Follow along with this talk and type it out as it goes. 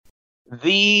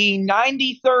The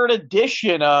 93rd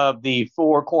edition of the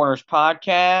Four Corners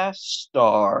podcast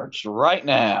starts right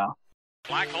now.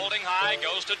 Black holding high,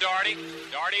 goes to Doherty.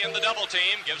 Doherty in the double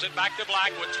team, gives it back to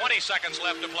Black with 20 seconds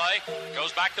left to play.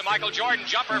 Goes back to Michael Jordan,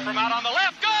 jumper from out on the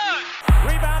left, good!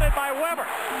 Rebounded by Weber.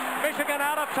 Michigan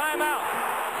out of timeout.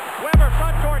 Weber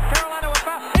front court, Carolina with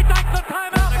foul. He takes the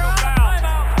timeout, they're out of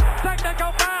timeout.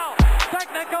 Technical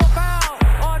foul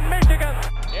on Michigan.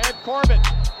 Ed Corbett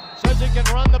says he can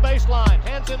run the baseline,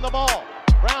 hands in the ball.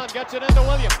 Brown gets it into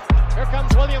Williams. Here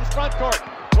comes Williams front court.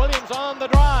 Williams on the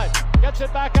drive, gets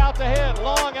it back out to him.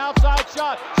 Long outside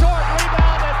shot, short,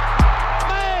 rebounded.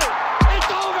 Made! It's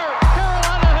over!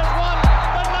 Carolina has won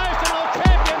the national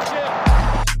championship.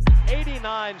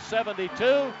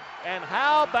 89-72. And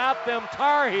how about them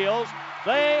Tar Heels?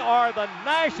 They are the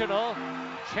national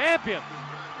champions.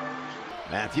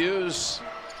 Matthews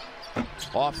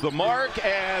off the mark,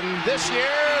 and this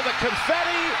year the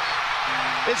confetti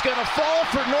is going to fall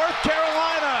for North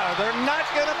Carolina. They're not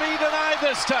going to be denied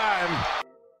this time.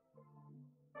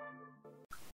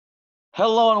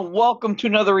 Hello and welcome to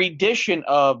another edition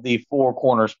of the Four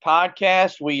Corners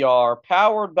podcast. We are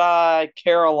powered by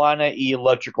Carolina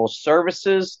Electrical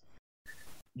Services.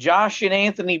 Josh and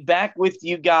Anthony back with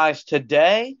you guys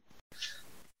today.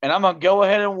 And I'm going to go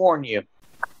ahead and warn you.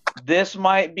 This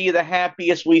might be the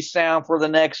happiest we sound for the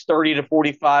next 30 to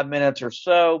 45 minutes or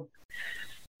so,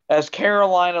 as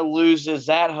Carolina loses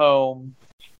at home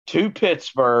to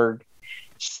Pittsburgh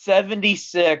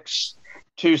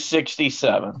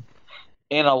 76-67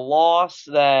 in a loss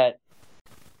that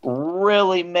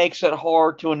really makes it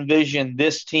hard to envision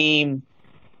this team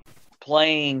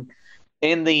playing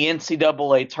in the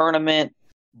NCAA tournament,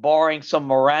 barring some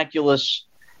miraculous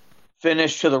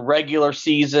finish to the regular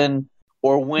season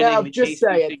or winning the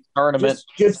ACC tournament.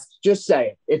 Just say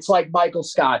it. It's like Michael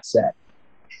Scott said.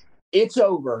 It's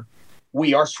over.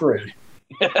 We are screwed.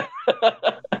 It's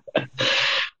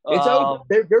over.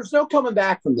 There's no coming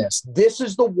back from this. This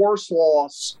is the worst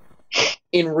loss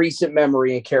in recent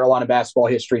memory in Carolina basketball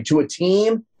history to a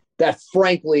team that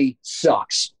frankly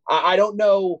sucks. I don't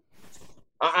know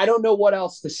what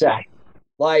else to say.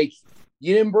 Like,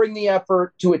 you didn't bring the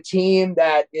effort to a team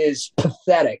that is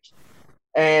pathetic,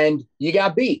 and you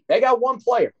got beat. They got one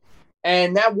player,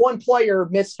 and that one player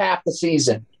missed half the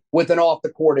season with an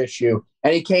off-the-court issue,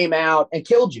 and he came out and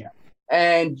killed you.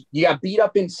 And you got beat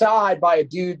up inside by a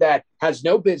dude that has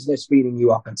no business beating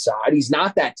you up inside. He's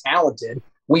not that talented.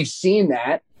 We've seen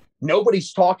that.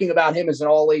 Nobody's talking about him as an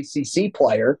all-ACC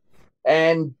player.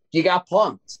 And you got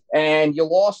punked. And you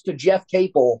lost to Jeff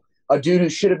Capel, a dude who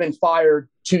should have been fired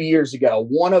 2 years ago.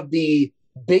 One of the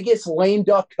biggest lame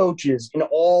duck coaches in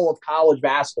all of college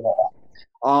basketball.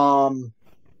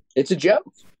 It's a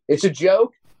joke. It's a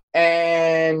joke.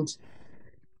 And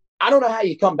I don't know how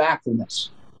you come back from this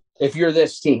if you're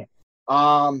this team.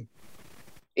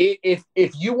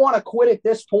 If you want to quit at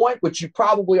this point, which you've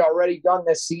probably already done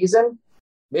this season,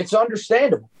 it's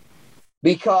understandable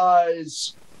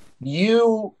because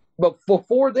but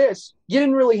before this, you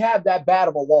didn't really have that bad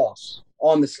of a loss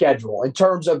on the schedule in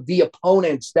terms of the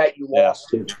opponents that you lost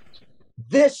to.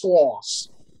 This loss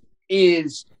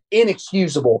is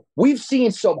inexcusable. We've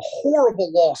seen some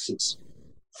horrible losses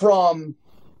from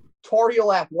Tar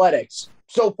Heel Athletics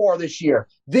so far this year.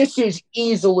 This is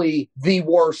easily the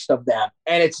worst of them,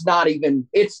 and it's not even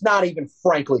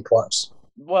frankly close.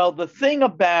 Well, the thing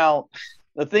about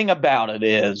it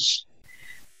is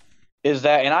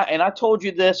that, and I told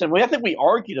you this, and I think we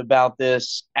argued about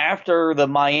this after the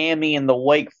Miami and the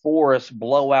Wake Forest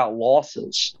blowout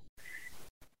losses.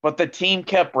 But the team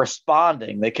kept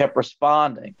responding. They kept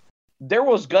responding. There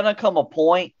was going to come a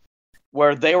point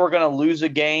where they were going to lose a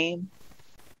game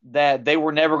that they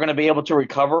were never going to be able to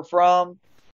recover from.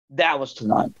 That was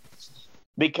tonight.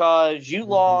 Because you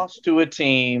lost to a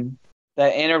team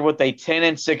that entered with a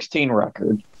 10-16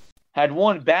 record, had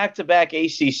won back-to-back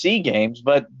ACC games,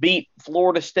 but beat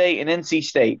Florida State and NC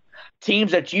State,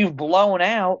 teams that you've blown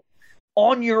out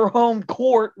on your home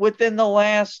court within the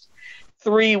last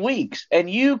 3 weeks. And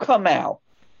you come out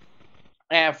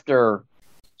after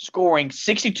scoring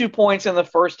 62 points in the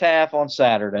first half on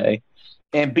Saturday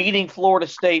and beating Florida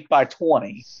State by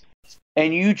 20,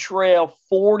 and you trail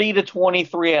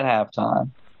 40-23 at halftime,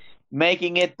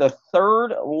 making it the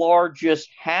third largest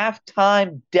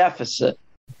halftime deficit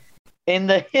in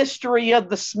the history of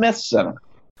the Smith Center.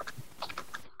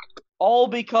 All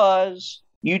because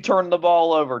you turned the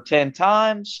ball over 10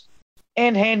 times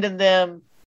and handed them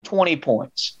 20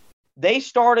 points. They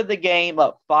started the game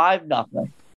up 5-0,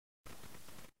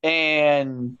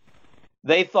 and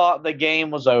they thought the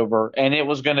game was over and it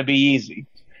was going to be easy.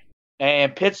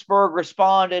 And Pittsburgh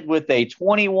responded with a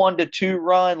 21-2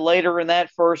 run later in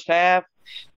that first half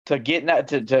to get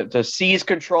to seize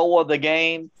control of the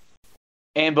game.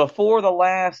 And before the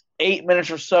last 8 minutes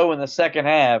or so in the second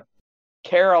half,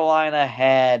 Carolina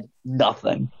had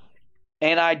nothing.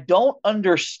 And I don't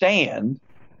understand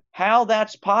how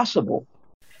that's possible.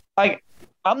 Like,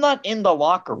 I'm not in the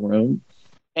locker room,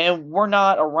 and we're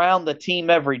not around the team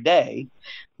every day,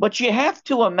 but you have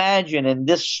to imagine in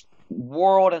this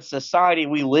world and society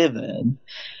we live in,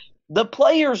 the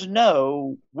players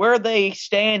know where they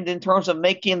stand in terms of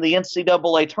making the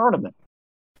NCAA tournament.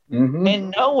 Mm-hmm.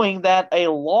 And knowing that a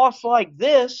loss like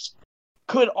this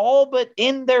could all but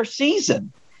end their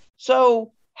season.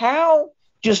 So how,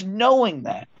 just knowing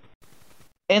that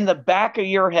in the back of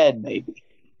your head maybe,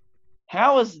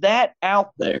 how is that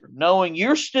out there, knowing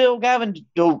you're still having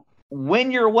to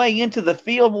win your way into the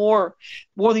field more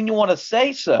than you want to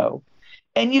say so,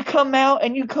 and you come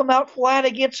out flat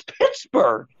against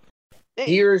Pittsburgh?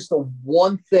 Here's the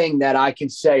one thing that I can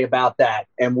say about that,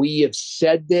 and we have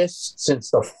said this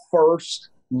since the first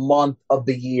month of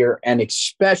the year, and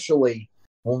especially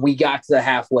when we got to the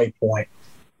halfway point.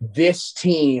 This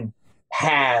team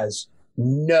has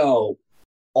no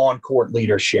on-court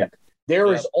leadership.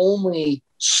 There is only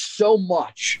so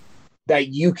much that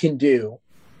you can do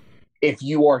if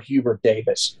you are Hubert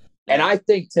Davis. And I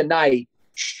think tonight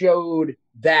showed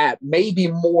that maybe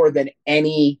more than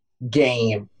any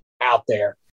game out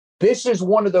there. This is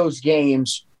one of those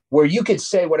games where you could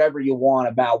say whatever you want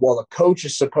about, well, the coach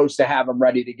is supposed to have them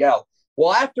ready to go.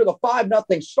 Well, after the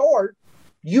 5-0 start,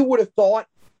 you would have thought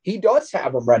he does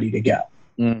have them ready to go.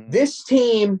 Mm. This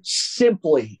team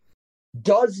simply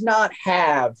does not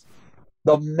have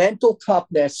the mental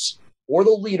toughness or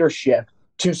the leadership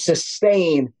to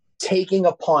sustain taking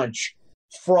a punch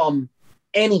from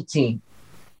any team.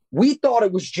 We thought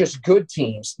it was just good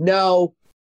teams. No,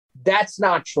 that's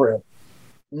not true.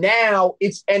 Now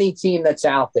it's any team that's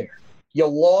out there. You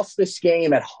lost this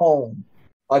game at home,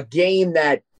 a game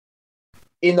that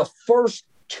in the first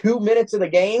 2 minutes of the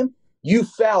game, you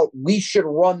felt we should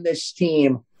run this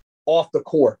team off the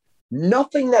court.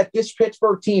 Nothing that this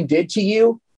Pittsburgh team did to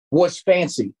you was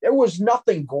fancy. There was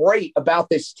nothing great about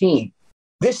this team.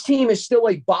 This team is still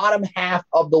a bottom half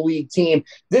of the league team.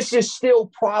 This is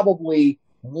still probably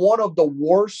one of the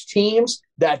worst teams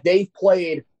that they've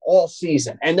played all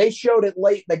season, and they showed it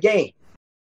late in the game.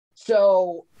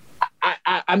 So,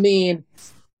 I mean,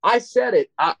 I said it.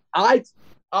 I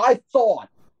thought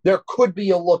there could be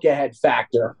a look-ahead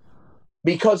factor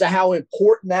because of how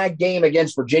important that game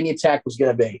against Virginia Tech was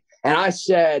going to be. And I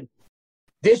said,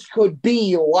 this could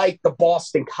be like the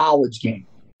Boston College game.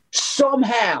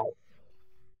 Somehow,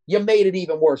 you made it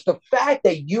even worse. The fact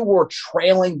that you were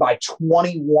trailing by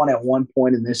 21 at one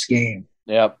point in this game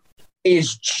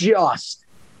is just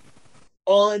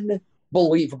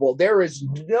unbelievable. There is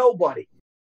nobody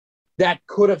that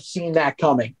could have seen that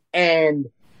coming. And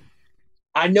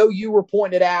I know you were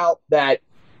pointed out that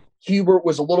Hubert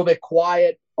was a little bit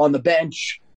quiet on the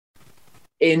bench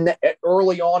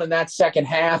early on in that second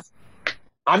half.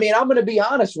 I mean, I'm going to be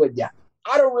honest with you.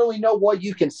 I don't really know what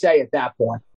you can say at that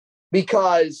point,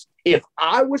 because if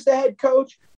I was the head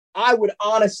coach, I would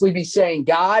honestly be saying,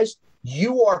 guys,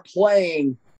 you are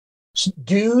playing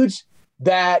dudes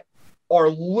that are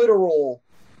literal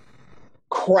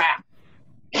crap,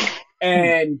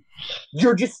 and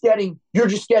you're just getting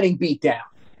beat down.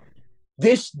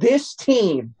 This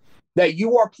team that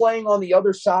you are playing on the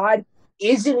other side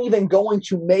isn't even going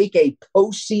to make a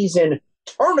postseason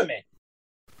tournament,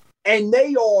 and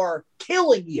they are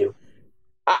killing you.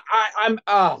 I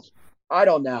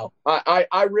don't know.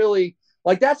 I really,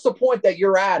 like, that's the point that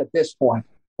you're at this point,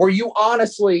 where you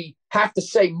honestly have to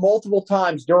say multiple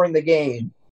times during the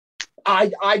game,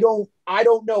 I don't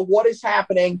know what is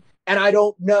happening, and I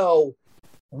don't know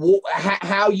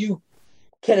how you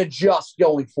can adjust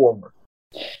going forward.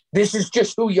 This is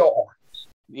just who you are.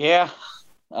 Yeah.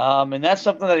 And that's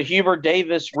something that Hubert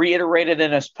Davis reiterated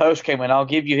in his postgame, and I'll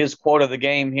give you his quote of the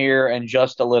game here in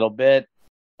just a little bit.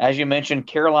 As you mentioned,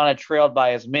 Carolina trailed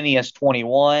by as many as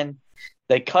 21.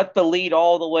 They cut the lead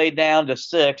all the way down to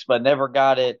 6, but never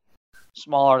got it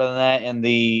smaller than that in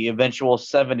the eventual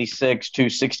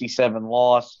 76-67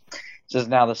 loss. This is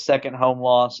now the second home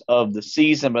loss of the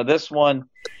season, but this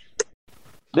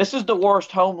is the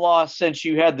worst home loss since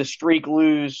you had the streak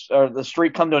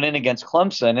come to an end against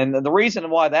Clemson. And the reason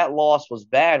why that loss was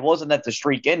bad wasn't that the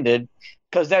streak ended,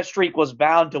 because that streak was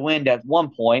bound to end at one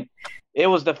point. It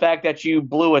was the fact that you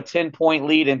blew a 10-point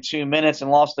lead in 2 minutes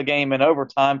and lost the game in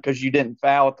overtime because you didn't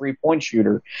foul a three-point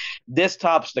shooter. This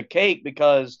tops the cake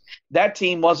because that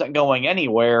team wasn't going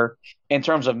anywhere in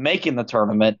terms of making the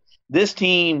tournament. This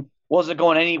team wasn't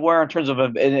going anywhere in terms of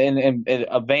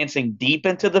advancing deep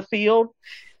into the field.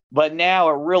 But now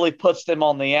it really puts them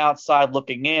on the outside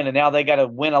looking in, and now they got to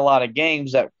win a lot of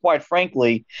games that, quite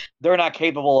frankly, they're not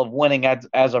capable of winning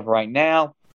as of right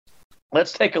now.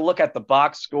 Let's take a look at the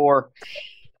box score.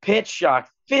 Pitt shot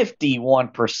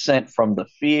 51% from the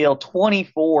field,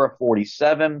 24 of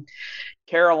 47.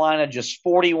 Carolina just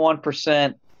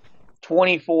 41%,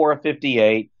 24 of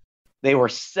 58. They were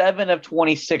 7 of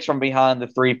 26 from behind the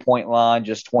three-point line,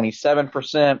 just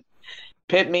 27%.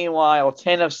 Pitt, meanwhile,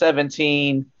 10 of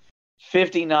 17,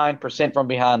 59% from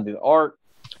behind the arc.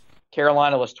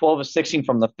 Carolina was 12 of 16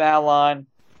 from the foul line,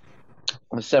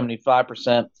 with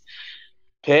 75%.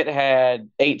 Pitt had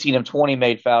 18 of 20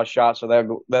 made foul shots,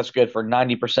 so that's good for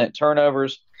 90%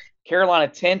 turnovers. Carolina,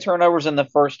 10 turnovers in the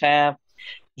first half,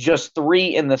 just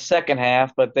 3 in the second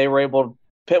half, but Pitt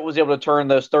was able to turn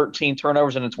those 13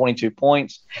 turnovers into 22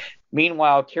 points.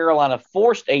 Meanwhile, Carolina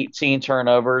forced 18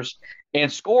 turnovers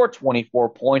and scored 24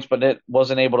 points, but it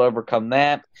wasn't able to overcome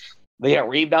that. They got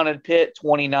rebounded Pitt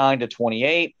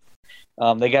 29-28.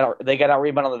 They got out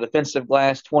rebounded on the defensive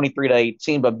glass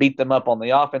 23-18, but beat them up on the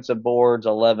offensive boards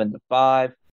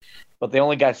 11-5. But they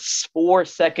only got 4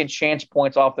 second chance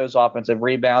points off those offensive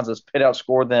rebounds as Pitt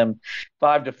outscored them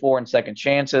 5-4 in second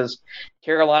chances.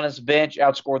 Carolina's bench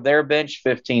outscored their bench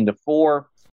 15-4.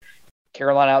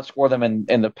 Carolina outscored them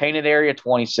in the painted area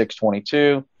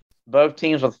 26-22. Both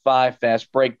teams with 5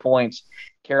 fast break points.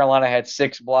 Carolina had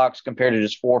 6 blocks compared to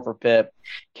just 4 for Pitt.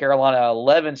 Carolina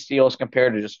 11 steals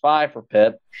compared to just 5 for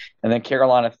Pitt. And then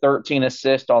Carolina 13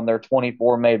 assists on their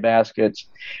 24 made baskets.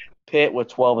 Pitt with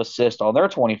 12 assists on their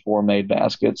 24 made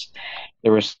baskets.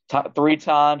 There was 3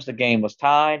 times the game was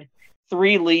tied.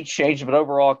 3 lead changes, but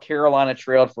overall Carolina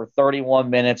trailed for 31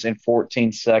 minutes and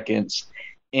 14 seconds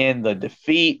in the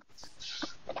defeat.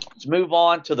 Let's move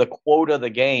on to the quote of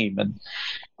the game. And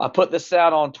I put this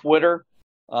out on Twitter.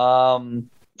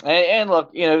 And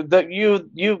look,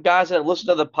 you guys that listen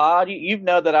to the pod, you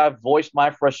know that I've voiced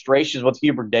my frustrations with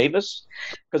Hubert Davis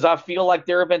because I feel like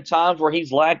there have been times where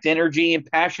he's lacked energy and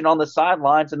passion on the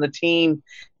sidelines, and the team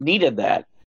needed that.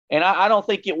 And I don't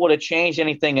think it would have changed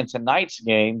anything in tonight's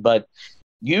game, but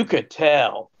you could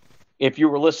tell if you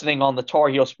were listening on the Tar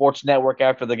Heel Sports Network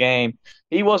after the game,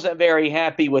 he wasn't very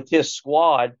happy with his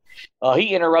squad.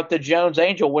 He interrupted Jones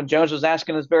Angel when Jones was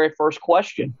asking his very first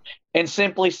question and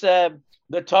simply said,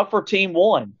 the tougher team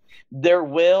won. Their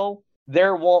will,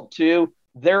 their want to,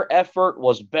 their effort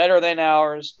was better than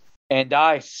ours, and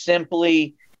I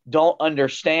simply don't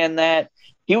understand that.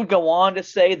 He would go on to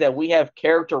say that we have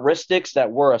characteristics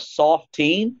that we're a soft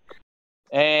team,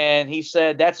 and he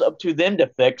said that's up to them to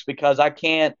fix because I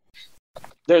can't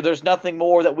 – there's nothing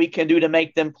more that we can do to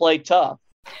make them play tough.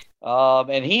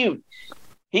 And he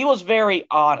was very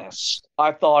honest,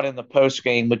 I thought, in the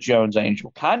postgame with Jones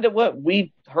Angel. Kind of what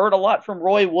we heard a lot from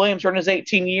Roy Williams during his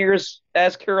 18 years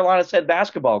as Carolina's head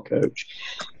basketball coach.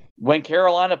 When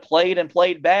Carolina played and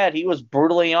played bad, he was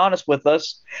brutally honest with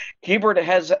us. Hubert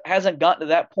hasn't gotten to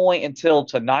that point until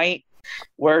tonight,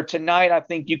 where tonight I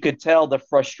think you could tell the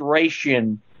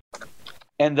frustration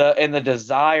and the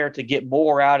desire to get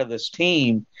more out of this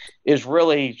team is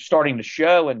really starting to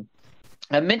show. And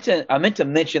I meant to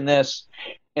mention this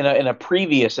in a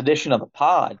previous edition of the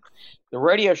pod. The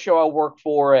radio show I work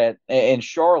for in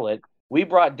Charlotte, we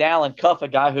brought Dallin Cuff, a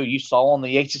guy who you saw on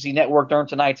the ACC network during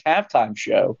tonight's halftime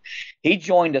show. He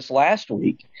joined us last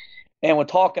week, and when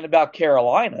talking about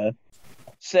Carolina,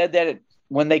 said that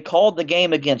when they called the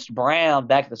game against Brown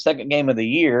back the second game of the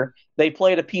year, they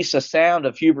played a piece of sound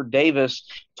of Hubert Davis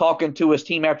talking to his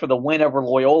team after the win over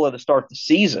Loyola to start the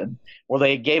season, where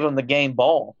they gave him the game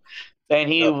ball. And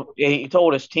he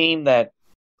told his team that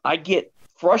I get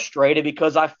frustrated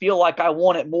because I feel like I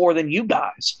want it more than you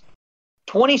guys.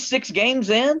 26 games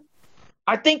in,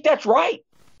 I think that's right.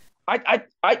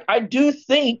 I do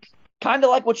think, kind of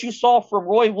like what you saw from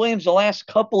Roy Williams the last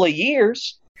couple of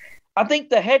years, I think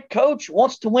the head coach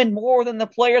wants to win more than the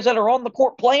players that are on the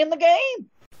court playing the game.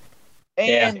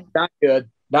 And not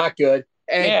good.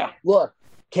 And look,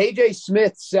 KJ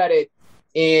Smith said it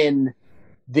in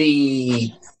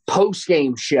the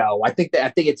post-game show. I think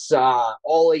it's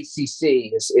all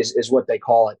ACC is what they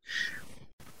call it.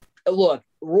 Look,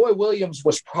 Roy Williams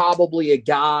was probably a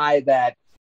guy that,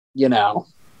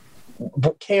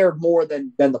 cared more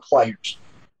than the players.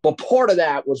 But part of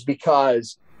that was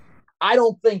because I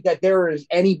don't think that there is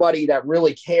anybody that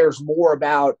really cares more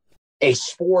about a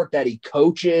sport that he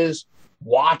coaches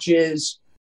watches,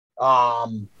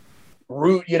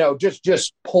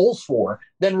 just pulls for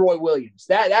than Roy Williams.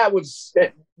 That was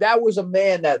a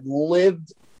man that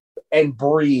lived and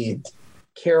breathed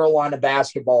Carolina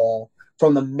basketball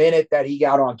from the minute that he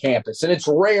got on campus. And it's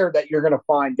rare that you're going to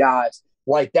find guys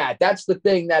like that. That's the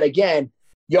thing that, again,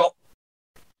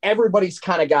 everybody's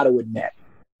kind of got to admit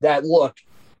that, look,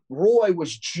 Roy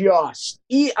was he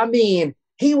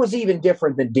was even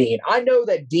different than Dean. I know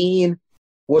that Dean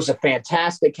was a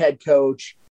fantastic head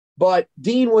coach, but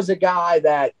Dean was a guy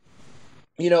that,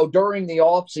 during the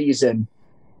offseason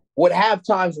would have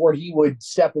times where he would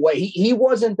step away. He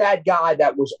wasn't that guy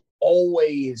that was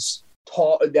always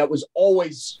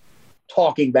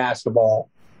talking basketball.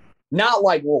 Not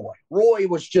like Roy. Roy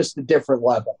was just a different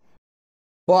level.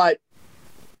 But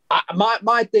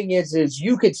my thing is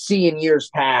you could see in years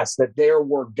past that there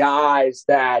were guys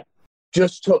that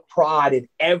just took pride in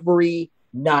every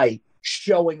night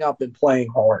showing up and playing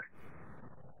hard.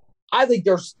 I think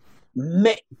there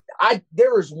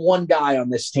is one guy on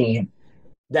this team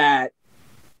that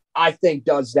I think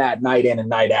does that night in and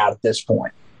night out at this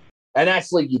point, and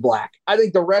that's Leaky Black. I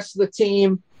think the rest of the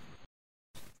team,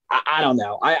 I don't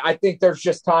know. I think there's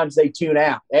just times they tune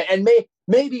out, and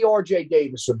maybe R.J.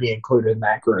 Davis would be included in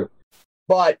that group,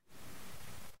 but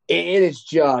it is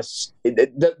just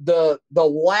the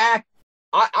lack.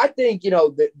 I think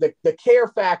the care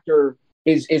factor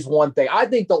is one thing. I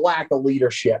think the lack of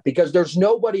leadership, because there's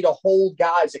nobody to hold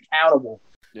guys accountable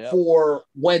for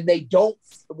when they don't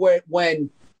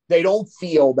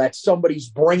feel that somebody's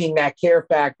bringing that care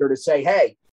factor to say,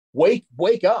 hey, wake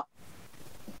up.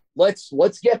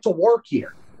 Let's get to work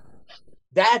here.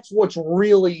 That's what's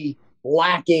really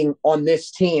lacking on this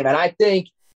team. And I think,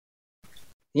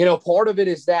 part of it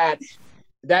is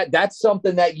that's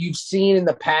something that you've seen in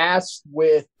the past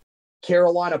with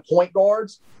Carolina point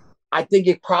guards. I think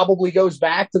it probably goes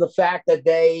back to the fact that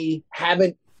they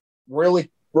haven't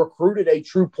really recruited a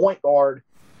true point guard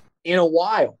in a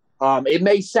while. It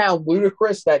may sound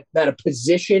ludicrous that a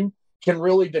position can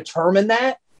really determine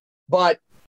that, but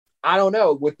I don't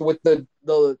know. With the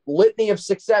litany of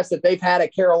success that they've had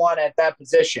at Carolina at that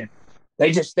position,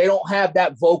 they don't have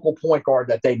that vocal point guard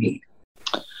that they need.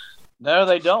 No,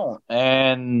 they don't.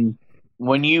 And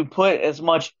when you put as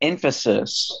much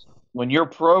emphasis, when your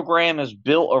program is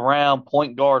built around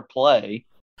point guard play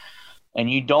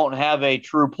and you don't have a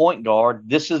true point guard,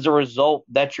 this is the result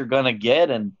that you're going to get.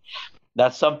 And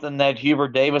that's something that Hubert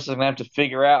Davis is going to have to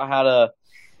figure out how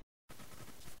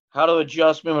to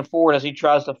adjust moving forward as he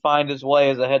tries to find his way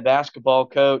as a head basketball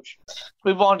coach. Let's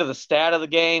move on to the stat of the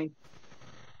game.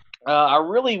 I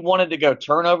really wanted to go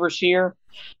turnovers here,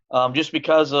 just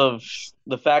because of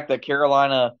the fact that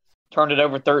Carolina turned it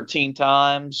over 13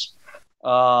 times.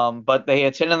 But they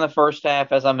had 10 in the first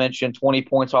half, as I mentioned, 20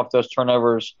 points off those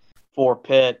turnovers for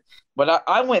Pitt. But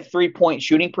I went 3-point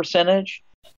shooting percentage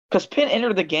because Pitt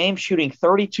entered the game shooting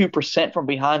 32% from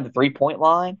behind the three-point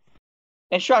line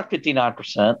and shot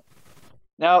 59%.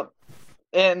 Now,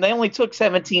 and they only took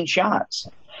 17 shots.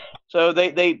 So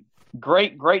they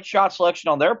great shot selection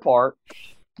on their part,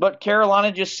 but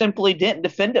Carolina just simply didn't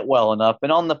defend it well enough.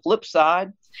 And on the flip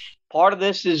side, part of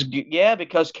this is,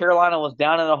 because Carolina was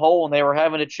down in the hole and they were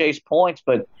having to chase points,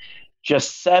 but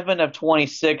just 7 of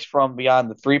 26 from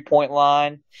beyond the three-point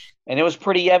line. And it was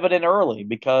pretty evident early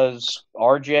because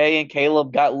RJ and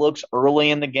Caleb got looks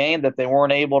early in the game that they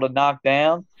weren't able to knock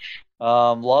down.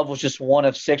 Love was just 1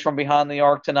 of 6 from behind the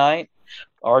arc tonight.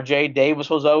 RJ Davis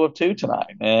was 0 of 2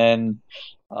 tonight. And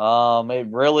it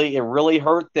really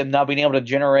hurt them not being able to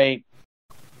generate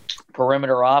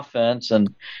perimeter offense,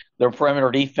 and their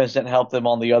perimeter defense didn't help them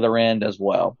on the other end as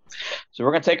well. So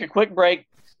we're going to take a quick break,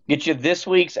 get you this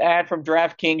week's ad from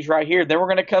DraftKings right here. Then we're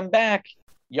going to come back,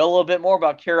 yell a little bit more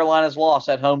about Carolina's loss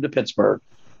at home to Pittsburgh.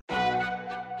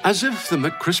 As if the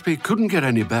McCrispy couldn't get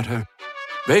any better,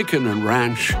 Bacon and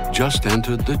Ranch just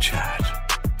entered the chat.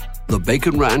 The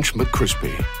Bacon Ranch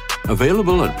McCrispy,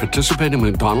 available at participating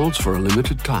McDonald's for a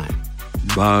limited time.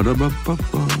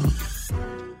 Ba-da-ba-ba-ba.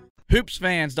 Hoops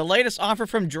fans, the latest offer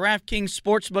from DraftKings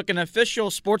Sportsbook, an official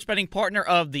sports betting partner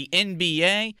of the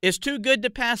NBA, is too good to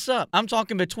pass up. I'm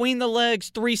talking between the legs,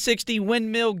 360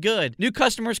 windmill good. New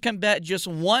customers can bet just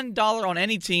 $1 on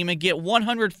any team and get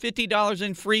 $150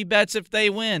 in free bets if they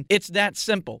win. It's that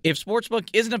simple. If Sportsbook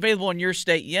isn't available in your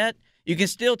state yet, you can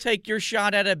still take your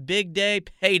shot at a big day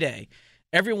payday.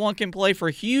 Everyone can play for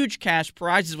huge cash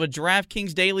prizes with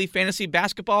DraftKings Daily Fantasy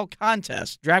Basketball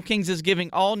Contest. DraftKings is giving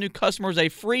all new customers a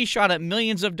free shot at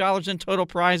millions of dollars in total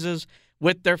prizes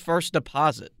with their first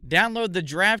deposit. Download the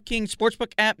DraftKings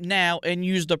Sportsbook app now and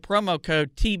use the promo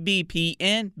code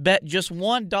TBPN. Bet just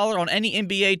 $1 on any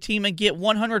NBA team and get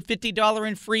 $150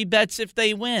 in free bets if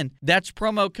they win. That's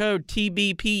promo code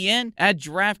TBPN at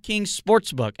DraftKings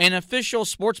Sportsbook, an official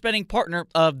sports betting partner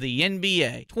of the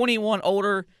NBA. 21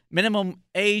 older. Minimum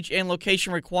age and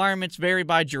location requirements vary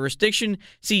by jurisdiction.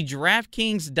 See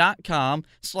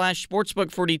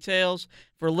DraftKings.com/sportsbook for details.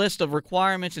 For a list of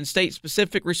requirements and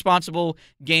state-specific responsible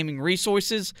gaming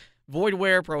resources. Void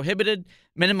where prohibited.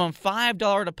 Minimum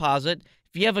 $5 deposit.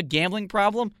 If you have a gambling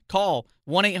problem, call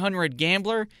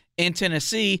 1-800-GAMBLER. In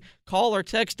Tennessee, call or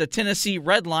text the Tennessee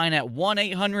Red Line at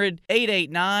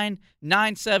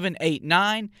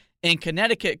 1-800-889-9789. In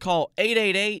Connecticut, call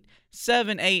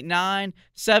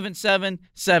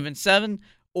 888-789-7777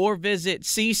 or visit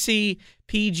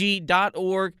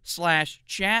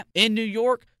ccpg.org/chat. In New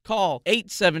York, call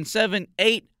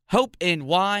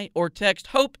 877-8-HOPE-NY or text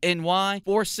HOPE-NY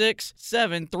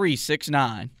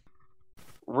 467-369.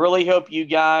 Really hope you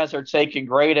guys are taking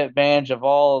great advantage of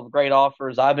all of the great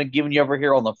offers I've been giving you over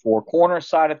here on the Four Corners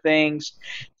side of things.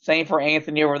 Same for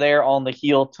Anthony over there on the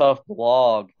Heel Tough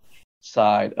blog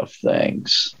side of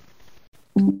things.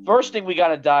 First thing we got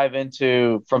to dive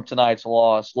into from tonight's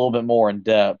loss a little bit more in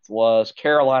depth was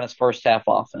Carolina's first half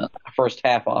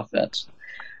offense.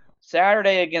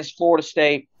 Saturday against Florida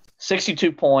State,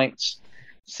 62 points,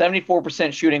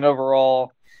 74% shooting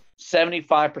overall,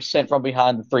 75% from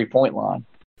behind the three-point line.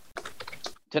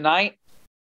 Tonight,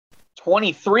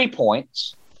 23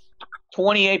 points,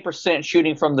 28%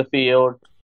 shooting from the field,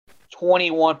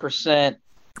 21%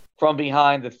 from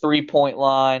behind the three-point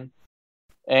line,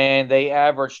 and they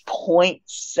averaged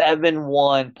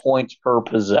 0.71 points per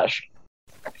possession.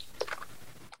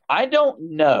 I don't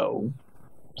know,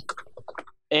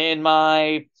 in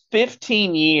my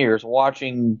 15 years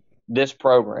watching this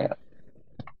program,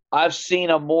 I've seen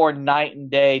a more night and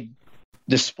day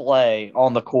display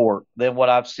on the court than what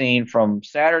I've seen from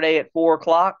Saturday at 2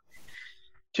 o'clock,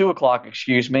 to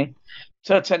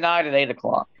tonight at 8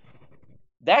 o'clock.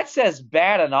 That's as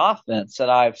bad an offense that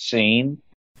I've seen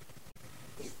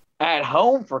at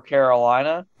home for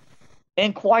Carolina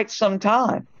in quite some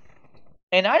time.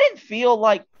 And I didn't feel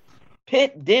like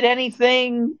Pitt did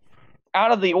anything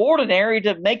out of the ordinary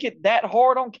to make it that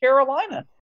hard on Carolina.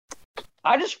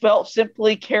 I just felt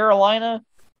simply Carolina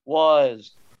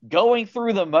was going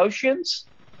through the motions.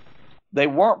 They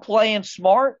weren't playing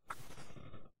smart.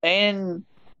 And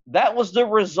that was the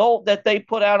result that they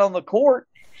put out on the court.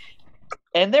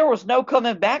 And there was no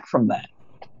coming back from that.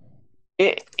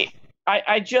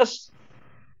 I just,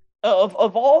 of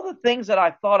all the things that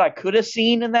I thought I could have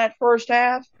seen in that first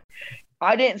half,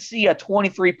 I didn't see a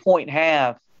 23-point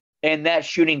half and that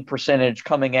shooting percentage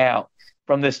coming out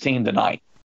from this team tonight.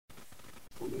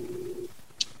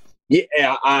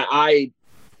 Yeah,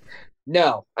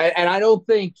 no. And I don't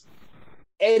think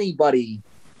anybody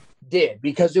did,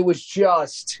 because it was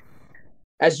just,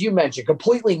 as you mentioned,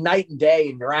 completely night and day,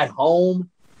 and you're at home.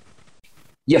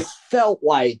 You felt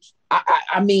like,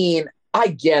 I mean, I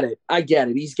get it.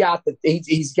 He's got the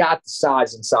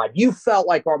size inside. You felt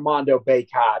like Armando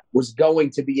Bacot was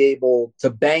going to be able to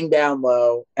bang down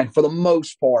low and, for the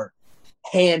most part,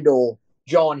 handle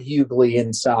John Hughley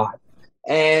inside.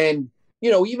 And,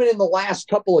 even in the last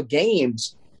couple of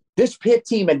games, this Pitt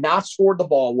team had not scored the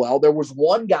ball well. There was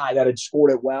one guy that had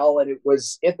scored it well, and it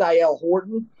was Ithiel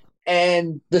Horton.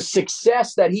 And the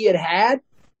success that he had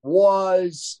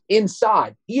was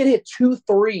inside. He had hit 2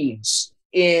 threes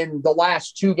in the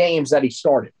last 2 games that he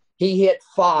started. He hit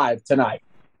 5 tonight.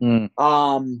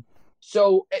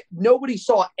 So nobody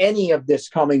saw any of this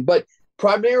coming, but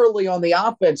primarily on the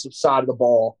offensive side of the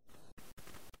ball,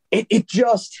 it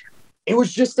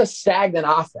was just a stagnant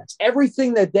offense.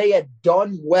 Everything that they had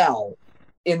done well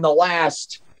in the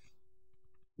last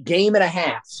game and a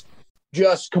half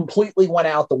just completely went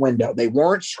out the window. They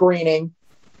weren't screening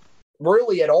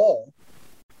really at all.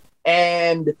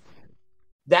 And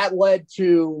that led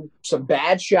to some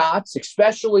bad shots,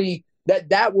 especially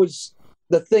that was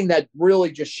the thing that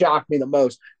really just shocked me the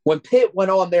most. When Pitt went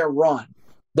on their run,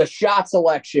 the shot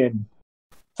selection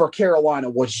for Carolina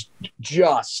was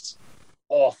just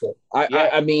awful.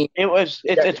 I mean,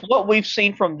 it's what we've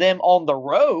seen from them on the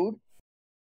road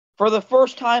for the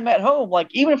first time at home. Like,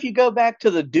 even if you go back to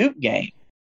the Duke game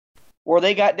where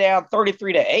they got down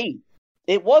 33-8,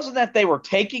 it wasn't that they were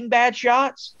taking bad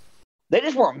shots. They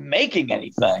just weren't making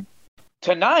anything.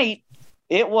 Tonight,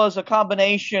 it was a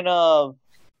combination of,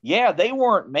 they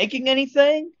weren't making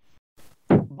anything,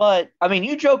 but, I mean,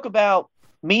 you joke about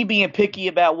me being picky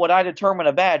about what I determine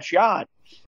a bad shot.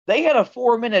 They had a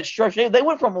 4-minute stretch. They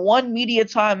went from one media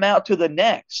timeout to the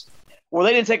next where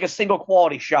they didn't take a single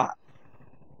quality shot.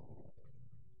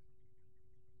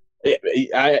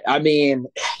 I mean,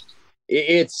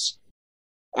 it's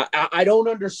I don't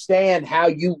understand how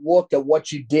you looked at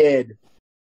what you did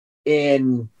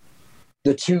in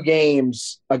the two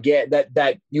games again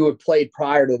that you had played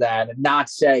prior to that and not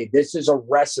say this is a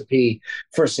recipe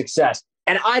for success.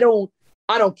 And I don't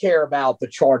care about the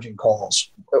charging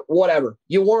calls. Whatever.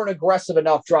 You weren't aggressive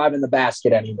enough driving the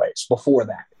basket anyways before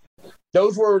that.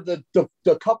 Those were the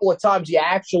couple of times you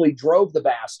actually drove the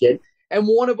basket. And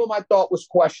one of them I thought was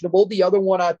questionable. The other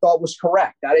one I thought was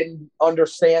correct. I didn't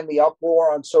understand the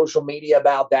uproar on social media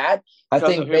about that. I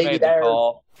think maybe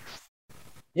that.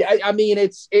 Yeah, I mean,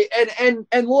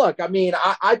 and look, I mean,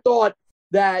 I thought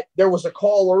that there was a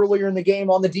call earlier in the game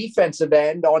on the defensive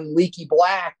end on Leaky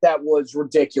Black that was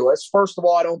ridiculous. First of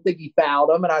all, I don't think he fouled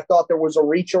him, and I thought there was a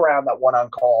reach around that went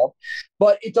uncalled.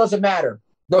 But it doesn't matter.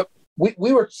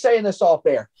 We were saying this off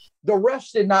air. The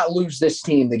refs did not lose this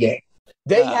team the game.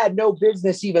 They had no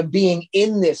business even being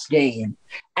in this game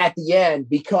at the end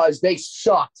because they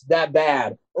sucked that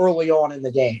bad early on in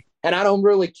the game. And I don't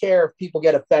really care if people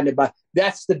get offended by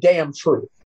that's the damn truth.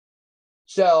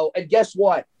 So, and guess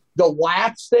what? The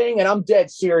laps thing, and I'm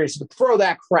dead serious, but throw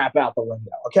that crap out the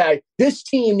window, okay? This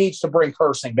team needs to bring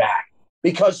cursing back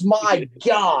because, my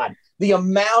God, the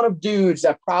amount of dudes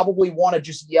that probably want to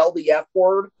just yell the F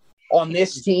word on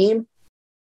this team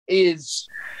is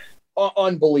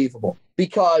unbelievable.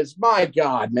 Because, my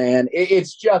God, man,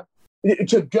 it's just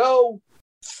to go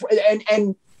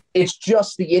and it's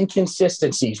just the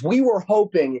inconsistencies. We were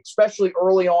hoping, especially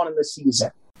early on in the season,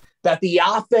 that the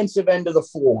offensive end of the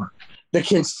floor, the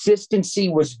consistency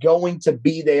was going to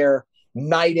be there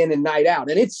night in and night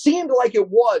out. And it seemed like it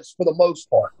was for the most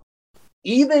part.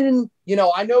 Even,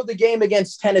 I know the game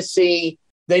against Tennessee,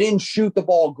 they didn't shoot the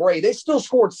ball great. They still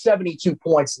scored 72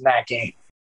 points in that game.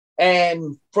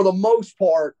 And for the most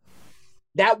part,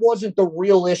 that wasn't the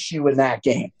real issue in that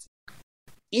game.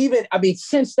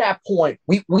 Since that point,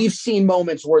 we've seen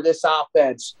moments where this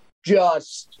offense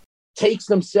just takes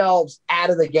themselves out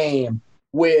of the game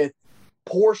with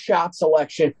poor shot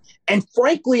selection. And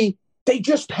frankly, they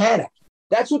just panicked.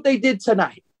 That's what they did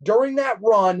tonight. During that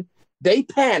run, they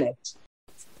panicked.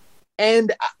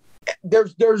 And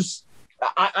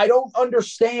I don't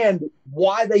understand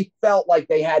why they felt like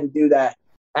they had to do that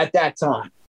at that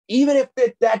time. Even if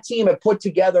that team had put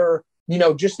together,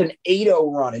 just an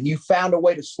 8-0 run and you found a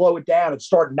way to slow it down and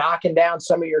start knocking down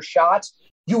some of your shots,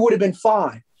 you would have been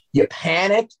fine. You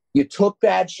panicked. You took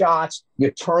bad shots.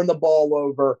 You turned the ball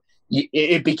over.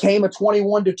 It became a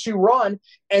 21-2 run.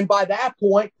 And by that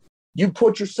point, you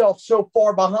put yourself so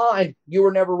far behind, you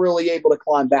were never really able to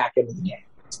climb back into the game.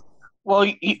 Well,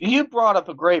 you brought up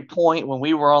a great point when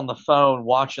we were on the phone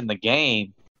watching the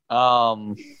game.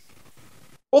 Well,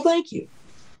 thank you.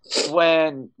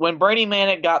 When Brady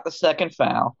Manick got the second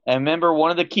foul, and remember, one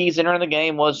of the keys entering the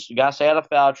game was you got to stay out of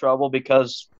foul trouble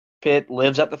because Pitt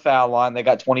lives at the foul line. They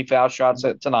got 20 foul shots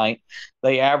tonight.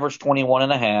 They averaged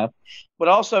 21.5. But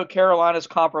also Carolina's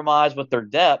compromised with their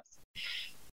depth.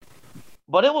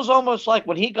 But it was almost like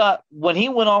when he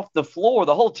went off the floor,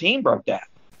 the whole team broke down.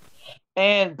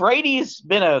 And Brady's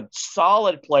been a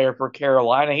solid player for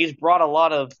Carolina. He's brought a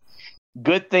lot of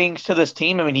good things to this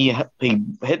team. I mean, he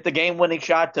hit the game-winning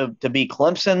shot to beat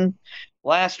Clemson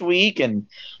last week, and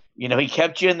he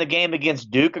kept you in the game against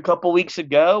Duke a couple weeks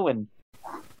ago, and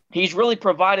he's really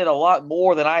provided a lot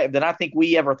more than I think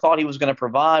we ever thought he was going to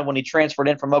provide when he transferred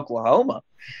in from Oklahoma.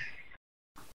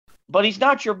 But he's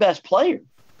not your best player.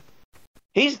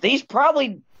 He's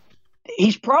probably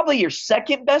your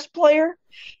second best player,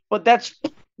 but that's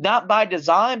not by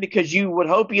design because you would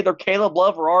hope either Caleb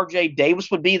Love or R.J. Davis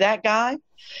would be that guy.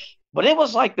 But it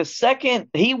was like the second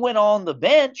he went on the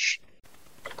bench,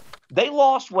 they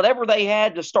lost whatever they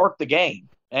had to start the game.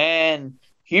 And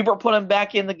Hubert put him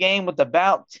back in the game with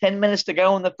about 10 minutes to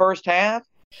go in the first half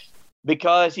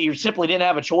because he simply didn't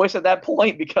have a choice at that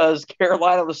point because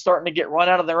Carolina was starting to get run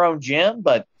out of their own gym.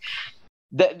 But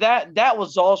that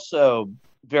was also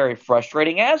very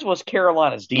frustrating, as was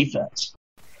Carolina's defense.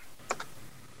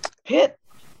 Pitt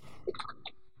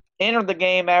entered the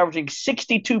game averaging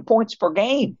 62 points per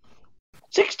game.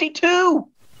 62!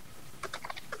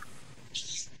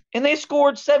 And they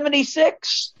scored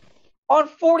 76 on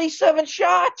 47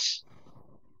 shots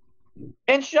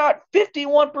and shot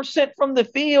 51% from the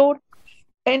field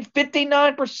and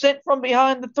 59% from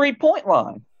behind the three-point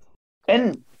line.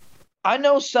 And I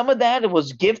know some of that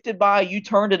was gifted by you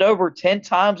turned it over 10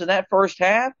 times in that first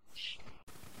half,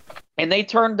 and they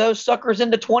turned those suckers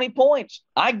into 20 points.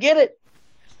 I get it.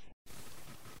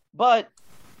 But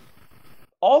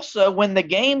also, when the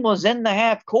game was in the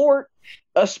half court,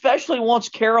 especially once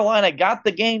Carolina got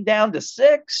the game down to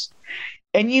 6,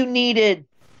 and you needed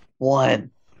one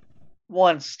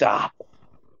stop,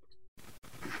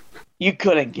 you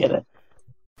couldn't get it.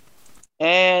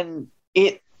 And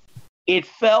it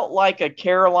felt like a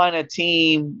Carolina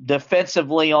team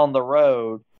defensively on the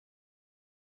road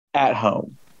at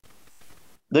home.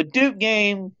 The Duke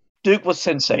game, Duke was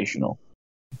sensational.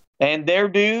 And their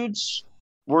dudes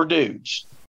were dudes.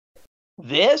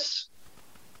 This?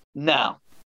 No.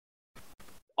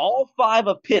 All 5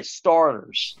 of Pitt's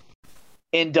starters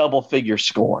in double-figure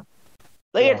scoring.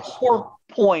 They had 4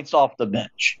 points off the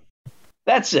bench.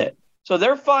 That's it. So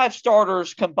their 5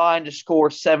 starters combined to score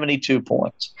 72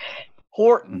 points.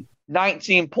 Horton,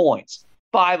 19 points,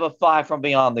 5 of 5 from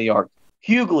beyond the arc.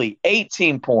 Hughley,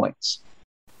 18 points,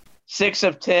 6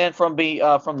 of 10 from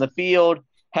the field,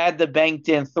 had the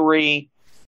banked-in 3.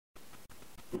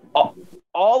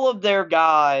 All of their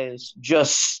guys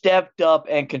just stepped up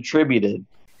and contributed.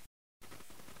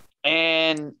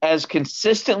 And as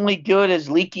consistently good as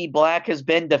Leaky Black has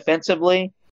been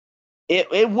defensively,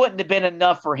 it wouldn't have been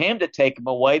enough for him to take them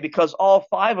away because all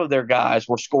 5 of their guys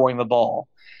were scoring the ball.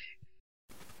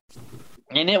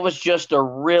 And it was just a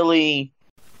really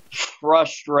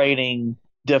frustrating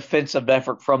defensive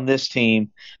effort from this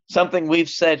team, something we've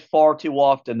said far too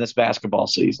often this basketball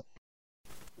season.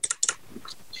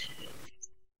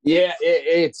 Yeah,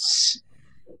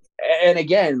 and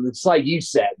again, it's like you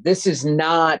said, this is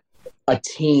not a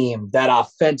team that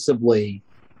offensively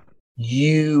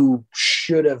you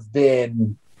should have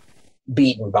been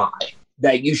beaten by,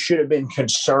 that you should have been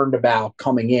concerned about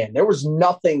coming in. There was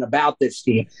nothing about this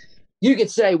team. You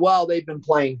could say, well, they've been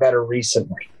playing better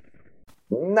recently.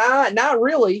 Not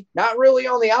really. Not really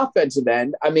on the offensive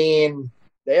end. I mean,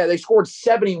 they scored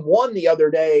 71 the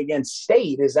other day against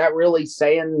State. Is that really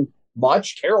saying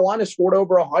much? Carolina scored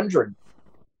over 100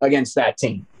 against that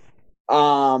team.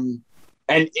 And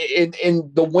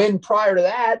in the win prior to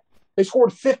that, they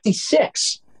scored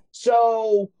 56.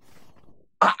 So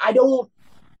I don't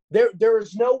 –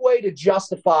 there's no way to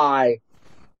justify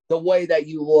the way that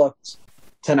you looked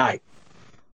tonight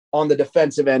on the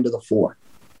defensive end of the floor.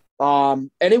 And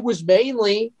it was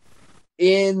mainly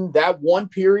in that one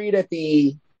period at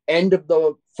the end of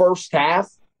the first half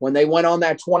when they went on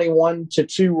that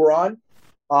 21-2 run.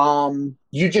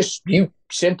 You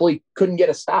simply couldn't get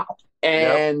a stop.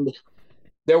 And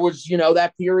there was,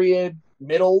 that period,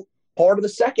 middle part of the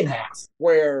second half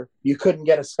where you couldn't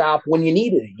get a stop when you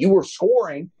needed it. You were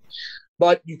scoring,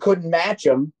 but you couldn't match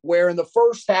them, where in the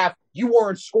first half you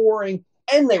weren't scoring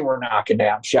and they were knocking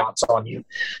down shots on you.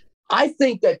 I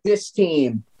think that this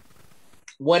team,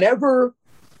 whenever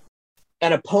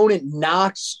an opponent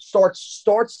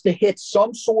starts to hit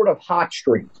some sort of hot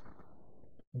streak,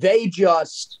 they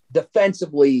just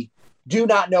defensively do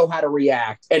not know how to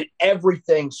react, and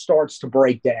everything starts to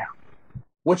break down,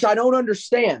 which I don't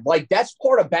understand. Like, that's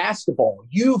part of basketball.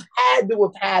 You've had to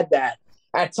have had that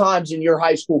at times in your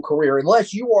high school career,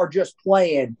 unless you are just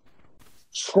playing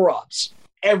scrubs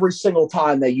every single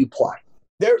time that you play.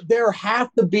 There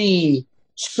have to be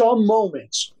some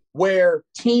moments where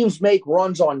teams make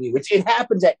runs on you. It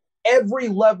happens at every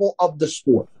level of the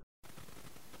sport.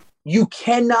 You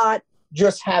cannot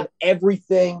just have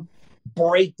everything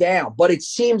break down. But it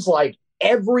seems like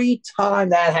every time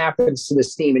that happens to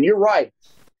this team, and you're right,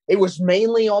 it was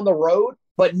mainly on the road,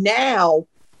 but now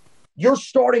you're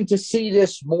starting to see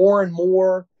this more and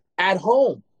more at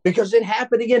home. Because it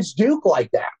happened against Duke like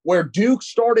that, where Duke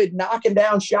started knocking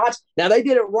down shots. Now, they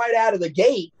did it right out of the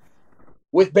gate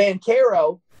with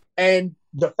Banchero, and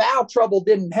the foul trouble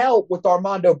didn't help with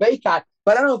Armando Bacot,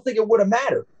 but I don't think it would have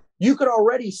mattered. You could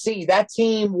already see that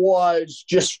team was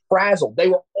just frazzled. They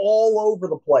were all over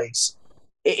the place.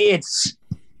 It's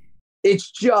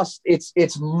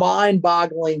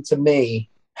mind-boggling to me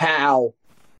how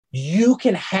you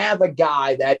can have a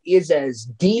guy that is as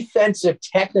defensive,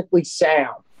 technically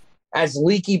sound as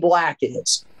Leaky Black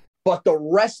is, but the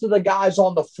rest of the guys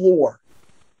on the floor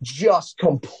just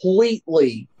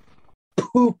completely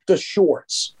poop the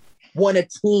shorts when a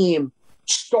team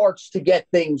starts to get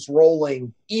things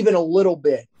rolling even a little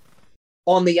bit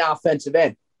on the offensive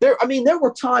end. There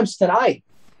were times tonight,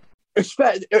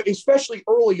 especially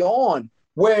early on,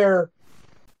 where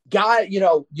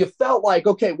you felt like,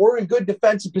 okay, we're in good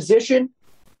defensive position.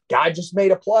 Guy just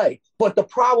made a play. But the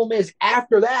problem is,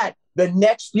 after that, the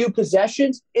next few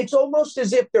possessions, it's almost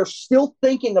as if they're still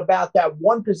thinking about that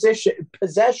one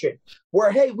possession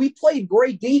where, hey, we played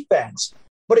great defense,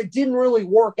 but it didn't really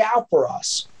work out for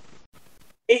us.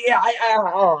 Yeah,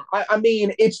 I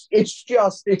mean, it's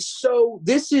so.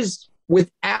 This is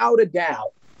without a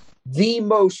doubt the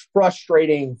most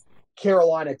frustrating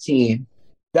Carolina team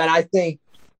that I think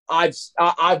I've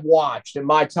watched in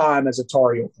my time as a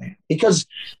Tar Heel fan. Because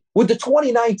with the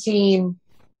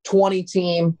 2019-20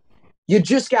 team, you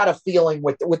just got a feeling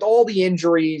with all the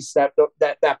injuries that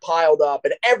piled up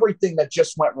and everything that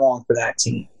just went wrong for that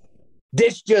team.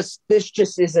 This just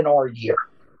isn't our year.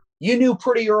 You knew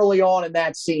pretty early on in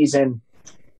that season,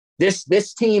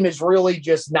 this team is really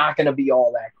just not going to be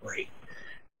all that great.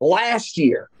 Last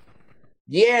year,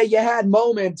 yeah, you had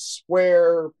moments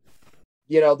where,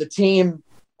 the team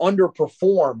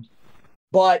underperformed,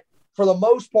 but for the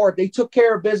most part, they took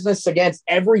care of business against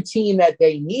every team that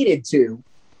they needed to.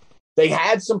 They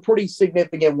had some pretty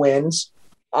significant wins.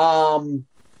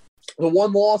 The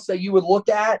one loss that you would look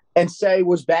at and say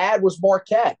was bad was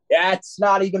Marquette. That's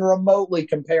not even remotely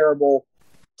comparable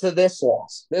to this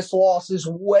loss. This loss is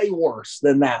way worse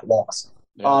than that loss,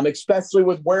 especially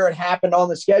with where it happened on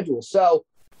the schedule. So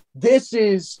this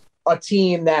is a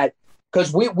team that,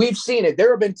 because we've seen it,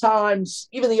 there have been times,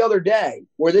 even the other day,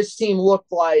 where this team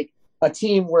looked like a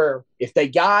team where if they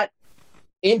got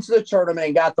into the tournament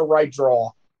and got the right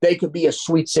draw, they could be a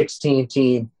Sweet 16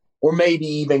 team or maybe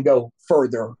even go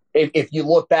further. If you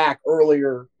look back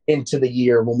earlier into the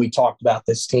year when we talked about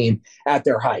this team at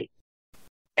their height.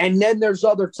 And then there's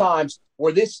other times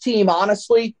where this team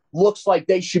honestly looks like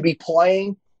they should be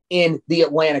playing in the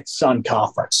Atlantic Sun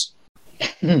Conference.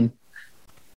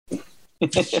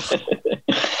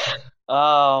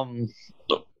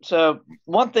 So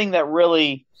one thing that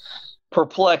really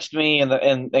perplexed me in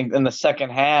the second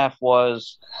half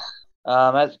was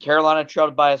as Carolina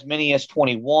trailed by as many as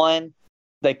 21.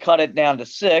 They cut it down to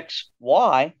 6.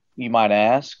 Why, you might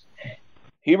ask?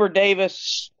 Hubert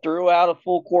Davis threw out a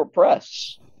full court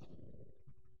press.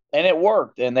 And it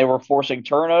worked. And they were forcing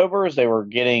turnovers. They were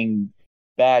getting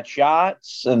bad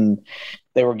shots. And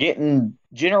they were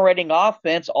generating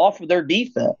offense off of their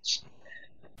defense.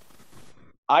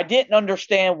 I didn't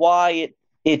understand why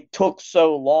it took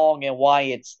so long and why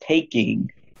it's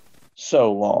taking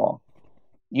so long.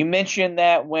 You mentioned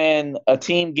that when a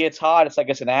team gets hot, it's like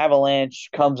it's an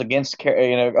avalanche comes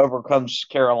overcomes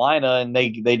Carolina, and they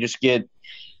just get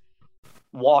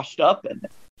washed up in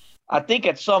it. I think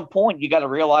at some point you got to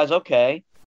realize, okay,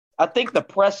 I think the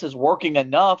press is working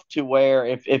enough to where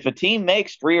if a team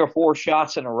makes 3 or 4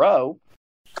 shots in a row,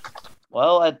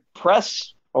 well,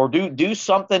 press or do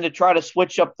something to try to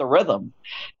switch up the rhythm.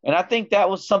 And I think that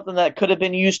was something that could have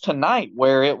been used tonight,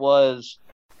 where it was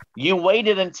you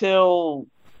waited until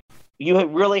you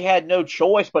really had no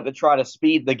choice but to try to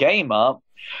speed the game up.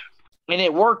 And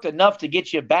it worked enough to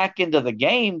get you back into the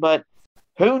game. But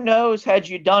who knows, had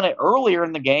you done it earlier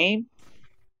in the game,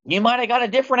 you might have got a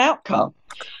different outcome.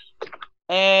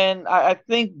 And I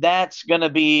think that's going to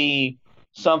be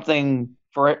something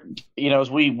for,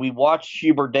 as we watch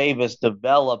Hubert Davis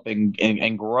develop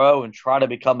and grow and try to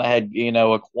become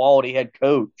a quality head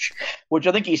coach, which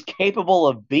I think he's capable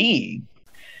of being.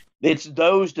 It's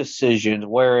those decisions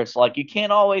where it's like you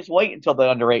can't always wait until the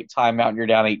under 8 timeout and you're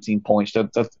down 18 points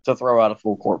to throw out a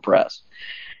full court press.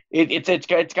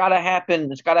 It's got to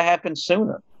happen. It's got to happen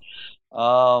sooner.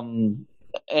 And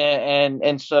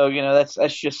so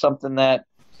that's just something that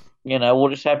we'll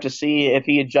just have to see if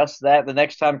he adjusts that the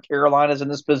next time Carolina's in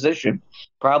this position,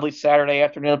 probably Saturday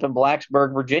afternoon up in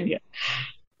Blacksburg, Virginia.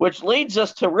 Which leads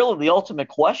us to really the ultimate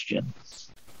question: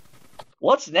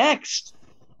 what's next?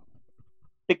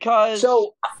 Because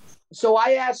so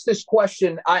I asked this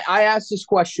question. I asked this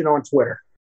question on Twitter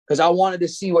because I wanted to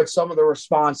see what some of the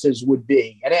responses would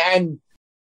be, and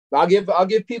I'll give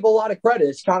people a lot of credit.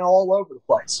 It's kind of all over the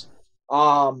place.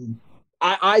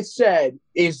 I said,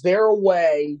 is there a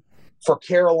way for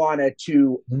Carolina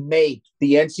to make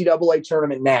the NCAA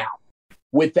tournament now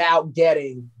without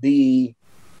getting the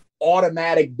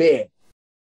automatic bid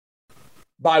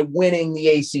by winning the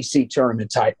ACC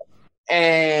tournament title?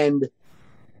 And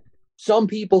some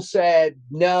people said,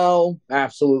 no,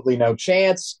 absolutely no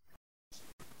chance.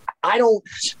 I don't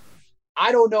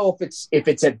know if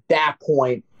it's at that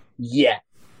point yet,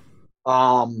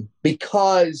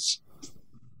 because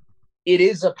it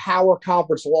is a power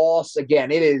conference loss. Again,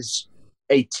 it is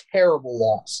a terrible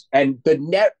loss. And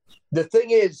the thing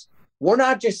is, we're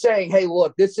not just saying, hey,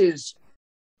 look, this is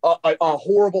a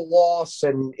horrible loss,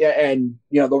 and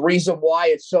the reason why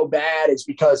it's so bad is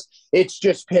because it's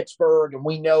just Pittsburgh, and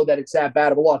we know that it's that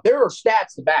bad of a loss. There are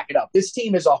stats to back it up. This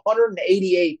team is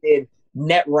 188th in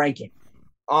net ranking.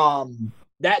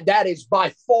 That is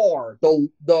by far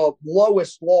the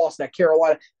lowest loss that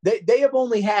Carolina. They have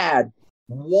only had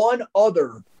one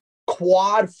other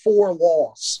quad 4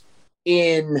 loss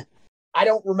in, I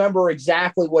don't remember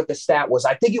exactly what the stat was.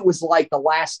 I think it was like the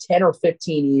last 10 or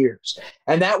 15 years.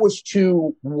 And that was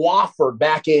to Wofford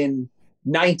back in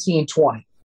 1920,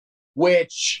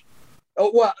 which,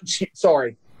 in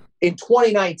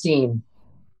 2019,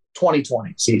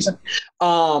 2020 season.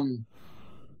 And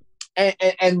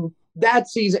that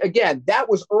season, again, that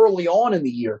was early on in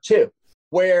the year too,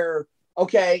 where,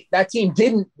 okay, that team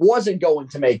wasn't going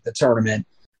to make the tournament,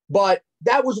 but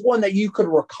that was one that you could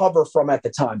recover from at the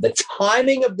time. The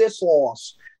timing of this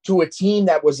loss to a team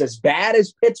that was as bad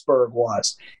as Pittsburgh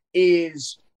was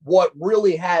is what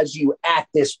really has you at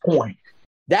this point.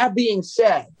 That being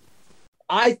said,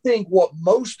 I think what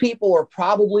most people are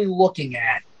probably looking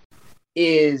at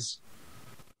is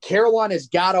Carolina's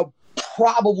got to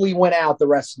probably win out the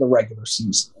rest of the regular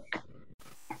season.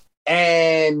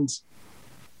 And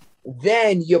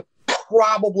then you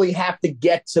probably have to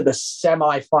get to the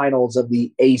semifinals of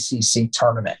the ACC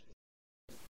tournament,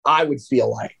 I would feel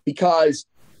like. Because,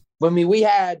 we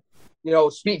had,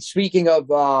 speaking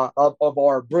of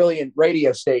our brilliant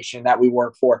radio station that we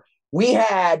work for, we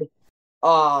had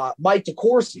Mike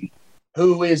DeCourcy,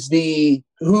 who is the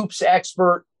hoops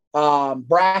expert,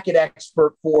 bracket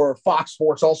expert for Fox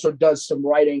Sports, also does some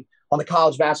writing on the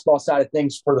college basketball side of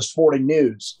things for the Sporting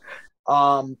News.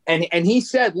 And he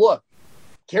said, look,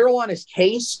 Carolina's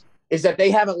case is that they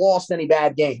haven't lost any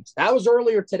bad games. That was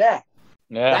earlier today.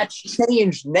 Yeah. That's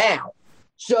changed now.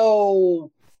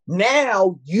 So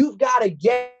now you've got to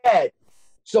get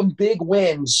some big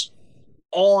wins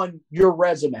on your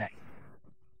resume.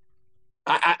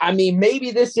 I mean,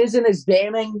 maybe this isn't as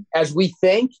damning as we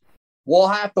think. We'll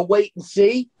have to wait and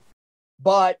see.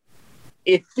 But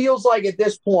it feels like at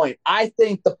this point, I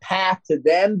think the path to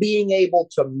them being able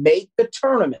to make the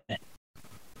tournament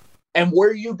and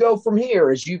where you go from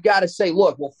here is you've got to say,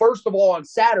 look, well, first of all, on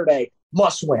Saturday,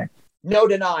 must win. No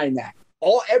denying that.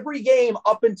 Every game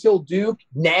up until Duke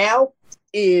now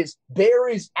there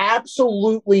is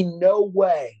absolutely no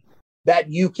way that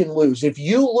you can lose. If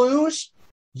you lose,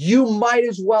 you might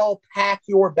as well pack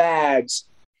your bags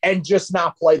and just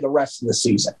not play the rest of the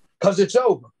season because it's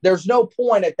over. There's no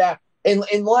point at that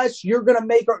unless you're going to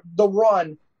make the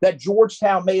run that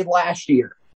Georgetown made last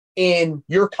year in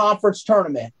your conference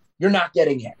tournament. You're not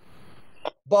getting it.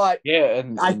 But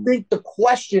I think the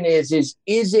question is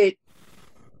it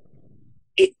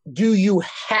do you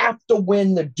have to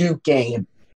win the Duke game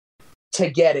to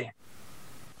get in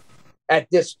at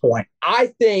this point?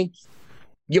 I think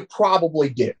you probably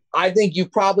do. I think you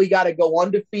probably got to go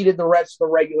undefeated the rest of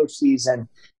the regular season,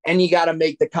 and you got to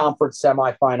make the conference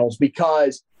semifinals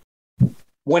because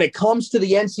when it comes to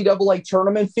the NCAA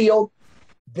tournament field,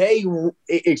 they,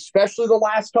 especially the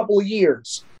last couple of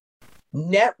years,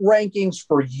 net rankings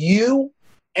for you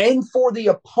and for the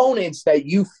opponents that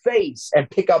you face and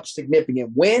pick up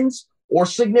significant wins or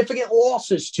significant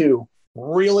losses to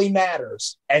really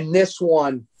matters. And this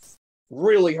one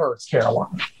really hurts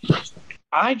Carolina.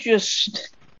 I just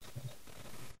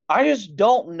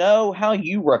don't know how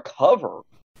you recover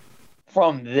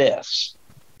from this.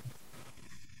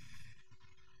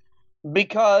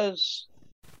 Because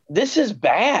this is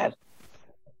bad.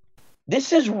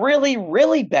 This is really,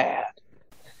 really bad.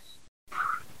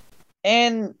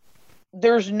 And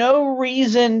there's no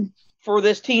reason for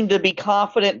this team to be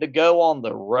confident to go on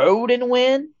the road and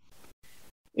win.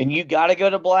 And you got to go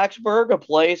to Blacksburg, a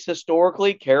place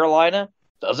historically Carolina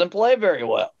doesn't play very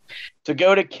well. To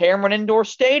go to Cameron Indoor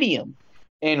Stadium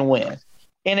and win.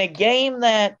 In a game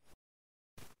that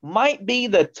might be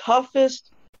the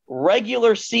toughest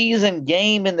regular season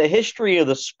game in the history of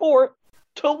the sport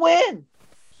to win.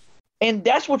 And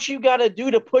that's what you got to do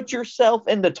to put yourself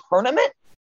in the tournament.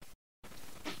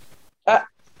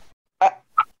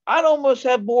 I'd almost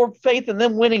have more faith in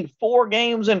them winning 4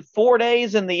 games in 4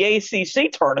 days in the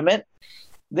ACC tournament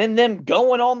than them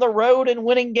going on the road and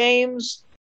winning games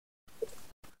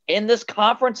in this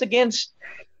conference against,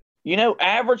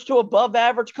 average to above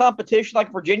average competition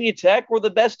like Virginia Tech or the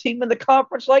best team in the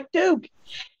conference like Duke.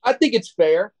 I think it's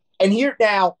fair. And here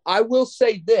now, I will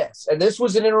say this, and this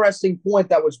was an interesting point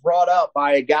that was brought up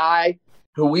by a guy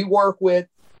who we work with,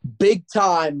 big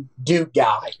time Duke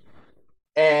guy.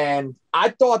 And I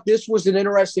thought this was an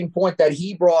interesting point that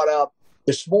he brought up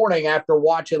this morning after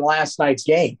watching last night's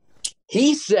game.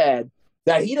 He said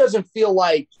that he doesn't feel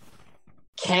like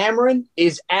Cameron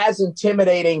is as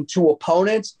intimidating to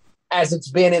opponents as it's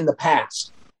been in the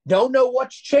past. Don't know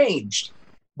what's changed,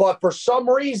 but for some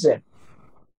reason,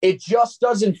 it just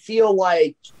doesn't feel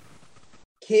like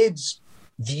kids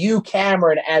view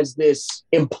Cameron as this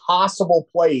impossible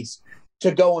place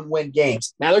to go and win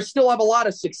games. Now, they still have a lot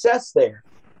of success there,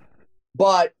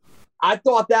 But I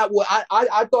thought that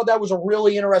was a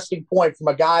really interesting point from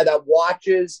a guy that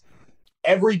watches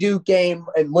every Duke game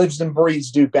and lives and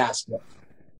breathes Duke basketball.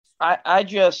 I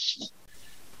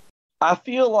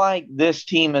feel like this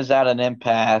team is at an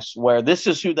impasse where this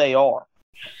is who they are.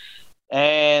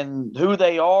 And who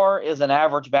they are is an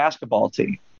average basketball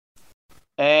team.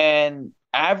 And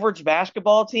average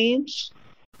basketball teams,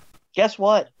 guess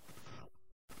what?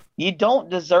 You don't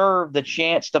deserve the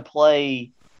chance to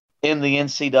play in the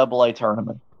NCAA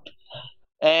tournament.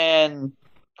 And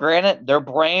granted, their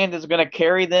brand is going to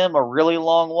carry them a really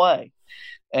long way.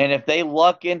 And if they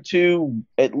luck into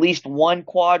at least one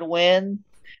quad win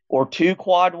or two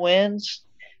quad wins,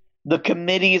 the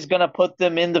committee is going to put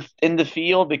them in the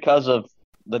field because of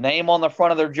the name on the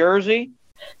front of their jersey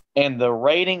and the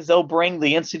ratings they'll bring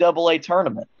the NCAA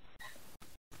tournament.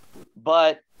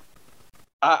 But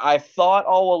I thought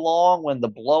all along when the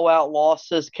blowout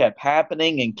losses kept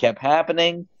happening,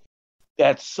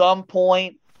 at some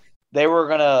point they were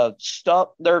going to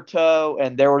stub their toe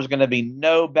and there was going to be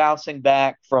no bouncing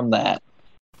back from that.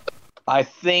 I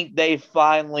think they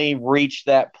finally reached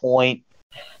that point.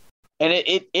 And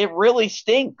it really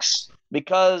stinks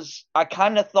because I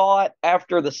kind of thought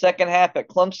after the second half at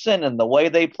Clemson and the way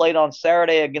they played on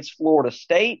Saturday against Florida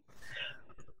State,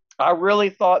 I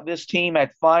really thought this team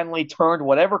had finally turned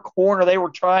whatever corner they were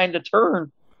trying to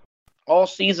turn all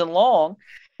season long.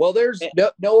 Well, there's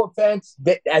no offense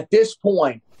at this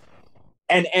point,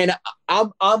 and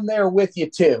I'm there with you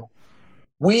too.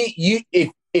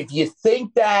 If you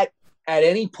think that at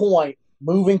any point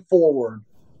moving forward,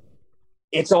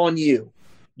 it's on you.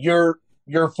 You're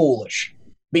foolish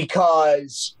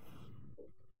because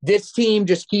this team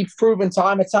just keeps proving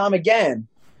time and time again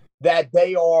that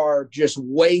they are just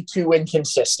way too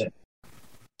inconsistent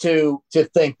to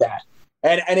think that.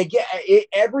 And again,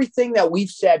 everything that we've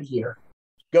said here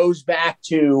goes back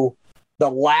to the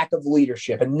lack of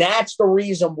leadership. And that's the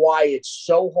reason why it's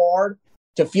so hard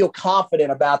to feel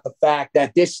confident about the fact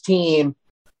that this team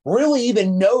really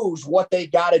even knows what they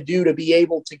got to do to be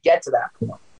able to get to that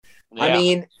point. Yeah. I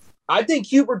mean, I think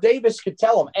Hubert Davis could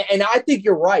tell them. And I think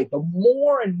you're right. The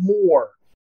more and more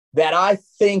that I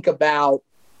think about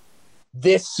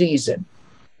this season,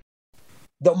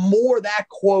 the more that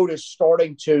quote is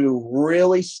starting to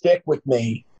really stick with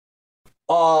me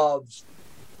of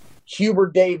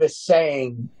Hubert Davis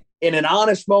saying in an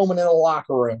honest moment in the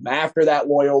locker room after that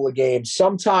Loyola game,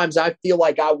 sometimes I feel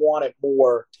like I want it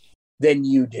more than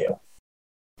you do.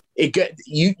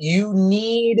 You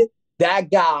need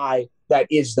that guy that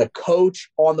is the coach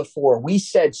on the floor. We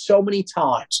said so many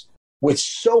times with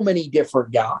so many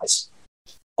different guys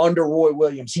under Roy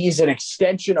Williams, he is an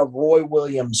extension of Roy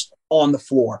Williams on the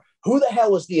floor. Who the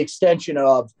hell is the extension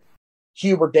of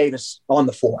Hubert Davis on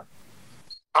the floor?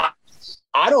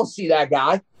 I don't see that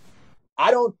guy. I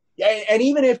don't. And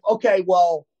even if, okay,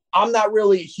 well, I'm not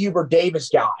really a Hubert Davis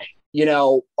guy,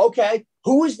 okay,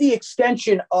 who is the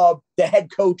extension of the head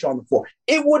coach on the floor?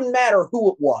 It wouldn't matter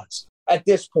who it was at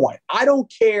this point. I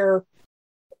don't care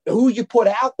who you put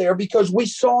out there because we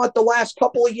saw it the last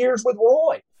couple of years with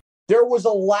Roy. There was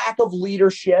a lack of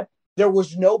leadership. There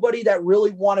was nobody that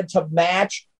really wanted to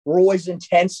match Roy's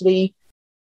intensity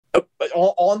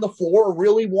on the floor,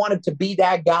 really wanted to be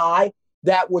that guy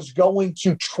that was going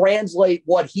to translate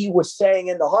what he was saying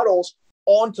in the huddles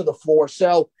onto the floor.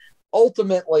 So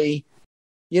ultimately,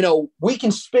 we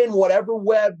can spin whatever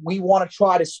web we want to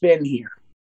try to spin here.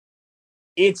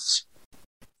 It's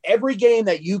every game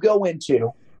that you go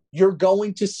into, you're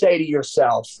going to say to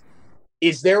yourself,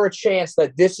 is there a chance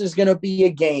that this is going to be a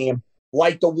game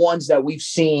like the ones that we've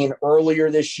seen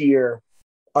earlier this year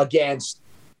against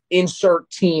insert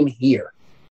team here?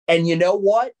 And you know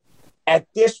what? At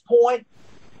this point,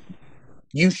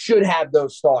 you should have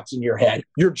those thoughts in your head.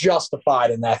 You're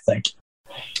justified in that thinking.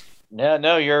 Yeah,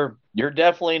 no, you're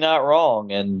definitely not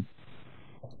wrong. And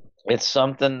it's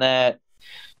something that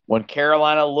when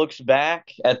Carolina looks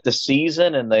back at the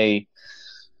season and they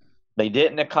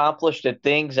didn't accomplish the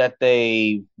things that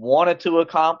they wanted to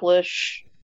accomplish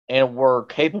and were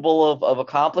capable of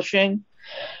accomplishing,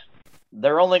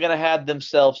 they're only going to have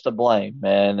themselves to blame,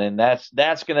 man. And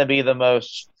that's going to be the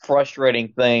most frustrating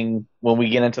thing when we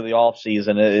get into the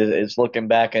offseason is looking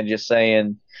back and just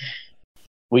saying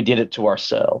we did it to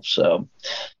ourselves. So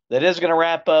that is going to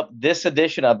wrap up this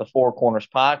edition of the Four Corners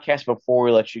Podcast. Before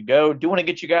we let you go, do want to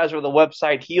get you guys over to the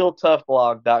website,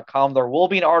 HeelToughBlog.com. There will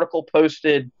be an article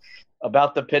posted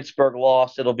about the Pittsburgh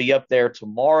loss. It'll be up there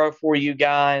tomorrow for you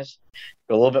guys.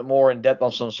 Go a little bit more in depth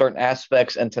on some certain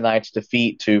aspects in tonight's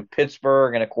defeat to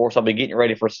Pittsburgh. And, of course, I'll be getting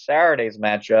ready for Saturday's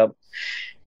matchup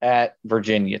at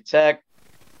Virginia Tech.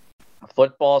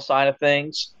 football side of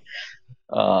things.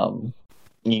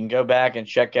 You can go back and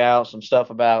check out some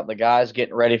stuff about the guys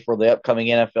getting ready for the upcoming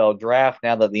NFL draft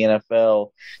now that the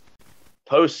NFL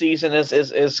postseason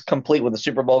is complete, with the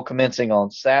Super Bowl commencing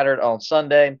on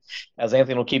Sunday, as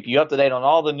Anthony will keep you up to date on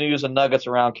all the news and nuggets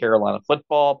around Carolina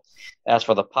football. As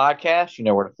for the podcast, you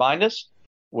know where to find us.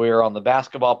 We're on the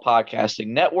Basketball Podcasting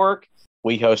Network.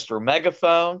 We host through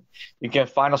Megaphone. You can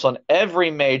find us on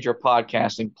every major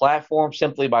podcasting platform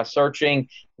simply by searching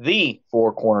the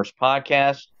Four Corners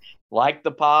Podcast. Like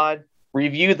the pod,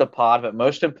 review the pod, but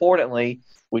most importantly,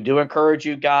 we do encourage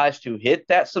you guys to hit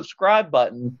that subscribe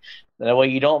button. That way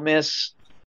you don't miss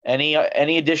any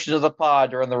editions of the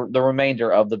pod during the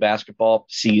remainder of the basketball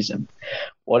season.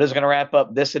 What is going to wrap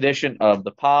up this edition of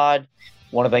the pod?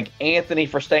 I want to thank Anthony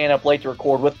for staying up late to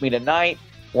record with me tonight.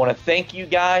 I want to thank you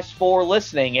guys for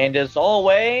listening. And as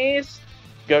always,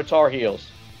 go Tar Heels.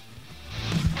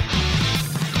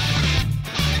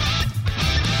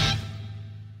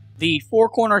 The Four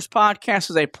Corners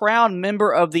Podcast is a proud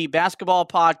member of the Basketball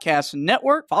Podcast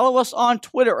Network. Follow us on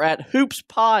Twitter at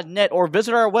HoopsPodNet or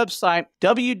visit our website,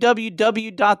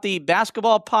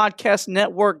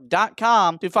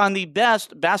 www.thebasketballpodcastnetwork.com, to find the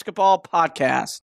best basketball podcasts.